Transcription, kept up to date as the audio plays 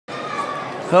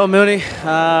Well, Milne,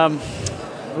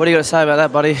 what do you got to say about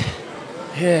that, buddy?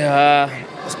 Yeah,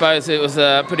 I suppose it was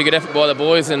a pretty good effort by the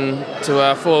boys, and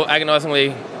to fall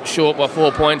agonisingly short by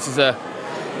 4 points is a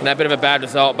bit of a bad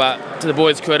result. But to the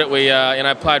boys' credit, we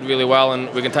played really well,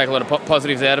 and we can take a lot of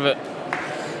positives out of it.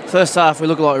 First half, we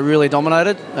looked like we really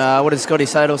dominated. What did Scotty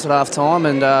say to us at half time,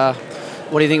 and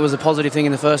what do you think was a positive thing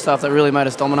in the first half that really made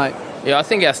us dominate? Yeah, I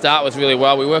think our start was really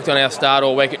well. We worked on our start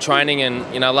all week at training,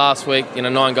 and last week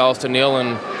 9 goals to nil,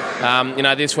 and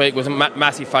this week was a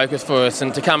massive focus for us.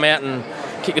 And to come out and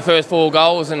kick the first 4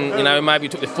 goals, and maybe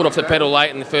took the foot off the pedal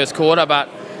late in the first quarter, but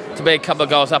to be a couple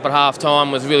of goals up at half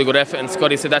time was a really good effort. And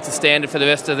Scotty said that's a standard for the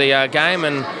rest of the game.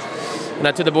 And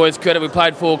to the boys' credit, we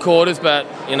played 4 quarters, but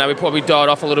we probably died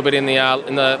off a little bit in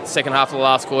the second half of the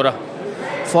last quarter.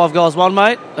 5 goals won,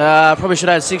 mate. Probably should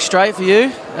have had 6 straight for you.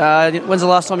 When's the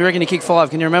last time you reckon you kicked 5?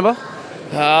 Can you remember?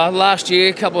 Last year,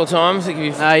 a couple of times. No,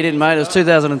 you didn't, mate. It was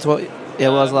 2012. Yeah,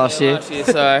 it was last year.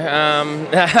 So,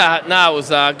 no, it was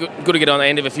good to get on the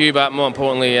end of a few, but more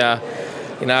importantly,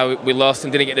 we lost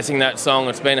and didn't get to sing that song.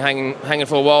 It's been hanging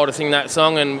for a while to sing that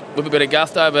song, and with a bit of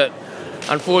gusto, but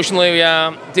unfortunately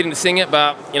we didn't sing it.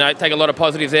 But take a lot of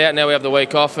positives out. Now we have the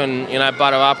week off, and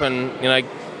butter up, and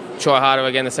try harder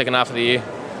again the second half of the year.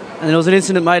 And there was an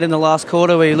incident, mate, in the last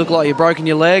quarter where you looked like you'd broken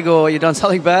your leg or you'd done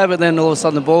something bad, but then all of a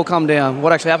sudden the ball come down.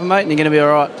 What actually happened, mate? And you're going to be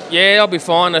all right? Yeah, I'll be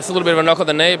fine. It's a little bit of a knock on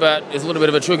the knee, but it's a little bit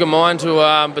of a trick of mine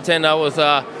to pretend I was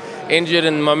injured,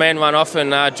 and my man ran off,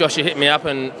 and Joshua hit me up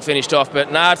and finished off.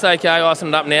 But no, it's okay. I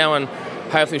icened up now, and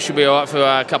hopefully should be all right for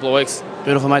a couple of weeks.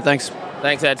 Beautiful, mate. Thanks.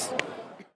 Thanks, Ed.